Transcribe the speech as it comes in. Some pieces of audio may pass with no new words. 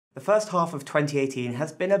The first half of 2018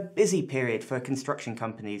 has been a busy period for construction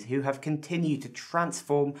companies who have continued to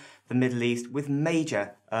transform the Middle East with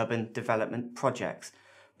major urban development projects.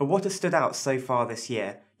 But what has stood out so far this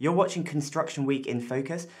year? You're watching Construction Week in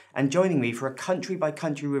Focus, and joining me for a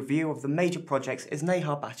country-by-country review of the major projects is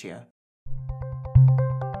Neha Bhatia.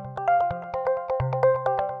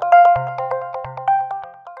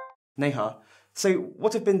 Neha, so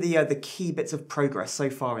what have been the key bits of progress so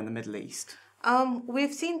far in the Middle East?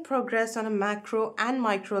 We've seen progress on a macro and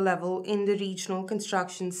micro level in the regional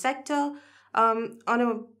construction sector. On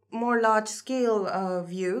a more large scale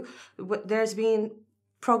view, there's been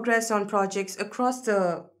progress on projects across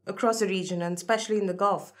the region and especially in the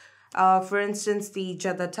Gulf. For instance, the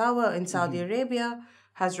Jeddah Tower in Saudi Arabia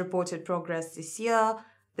has reported progress this year.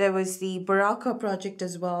 There was the Barakah project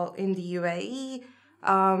as well in the UAE.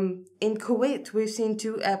 In Kuwait, we've seen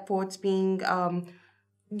two airports being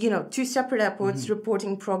two separate airports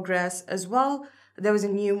reporting progress as well. There was a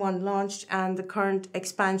new one launched, and the current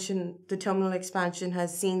expansion, the terminal expansion,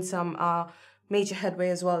 has seen some major headway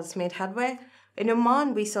as well. It's made headway. In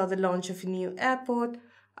Oman, we saw the launch of a new airport.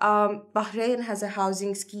 Bahrain has a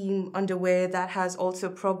housing scheme underway that has also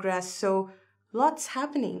progressed. So lots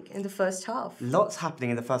happening in the first half. Lots happening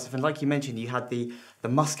in the first half. And like you mentioned, you had the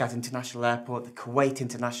Muscat International Airport, the Kuwait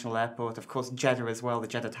International Airport, of course, Jeddah as well, the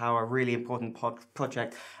Jeddah Tower, a really important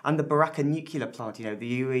project, and the Barakah nuclear plant,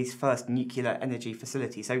 the UAE's first nuclear energy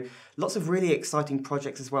facility. So lots of really exciting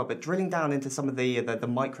projects as well. But drilling down into some of the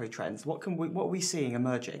micro trends, what are we seeing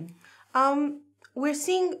emerging? We're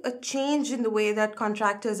seeing a change in the way that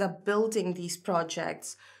contractors are building these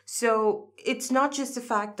projects. So it's not just the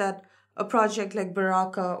fact that a project like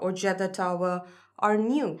Barakah or Jeddah Tower are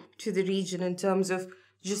new to the region in terms of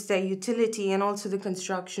just their utility and also the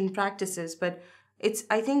construction practices, but it's,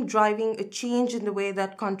 I think, driving a change in the way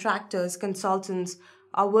that contractors, consultants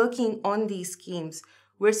are working on these schemes.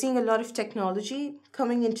 We're seeing a lot of technology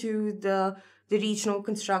coming into the regional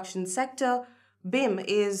construction sector. BIM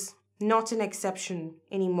is not an exception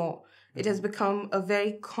anymore. It has become a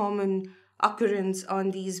very common occurrence on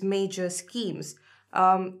these major schemes.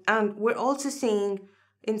 And we're also seeing,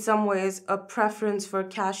 in some ways, a preference for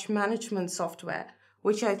cash management software,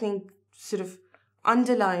 which I think sort of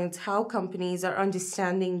underlines how companies are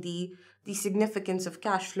understanding the significance of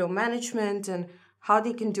cash flow management and how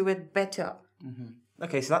they can do it better.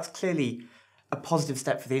 Okay, so that's clearly a positive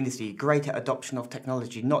step for the industry, greater adoption of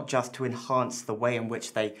technology, not just to enhance the way in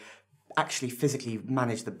which they actually physically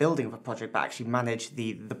manage the building of a project, but actually manage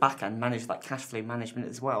the back end, manage that cash flow management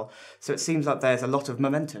as well. So it seems like there's a lot of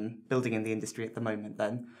momentum building in the industry at the moment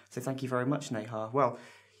then. So thank you very much, Neha. Well,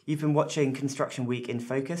 you've been watching Construction Week in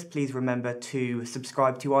Focus. Please remember to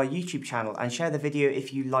subscribe to our YouTube channel and share the video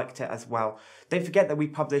if you liked it as well. Don't forget that we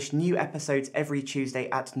publish new episodes every Tuesday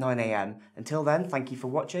at 9 AM. Until then, thank you for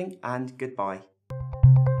watching and goodbye.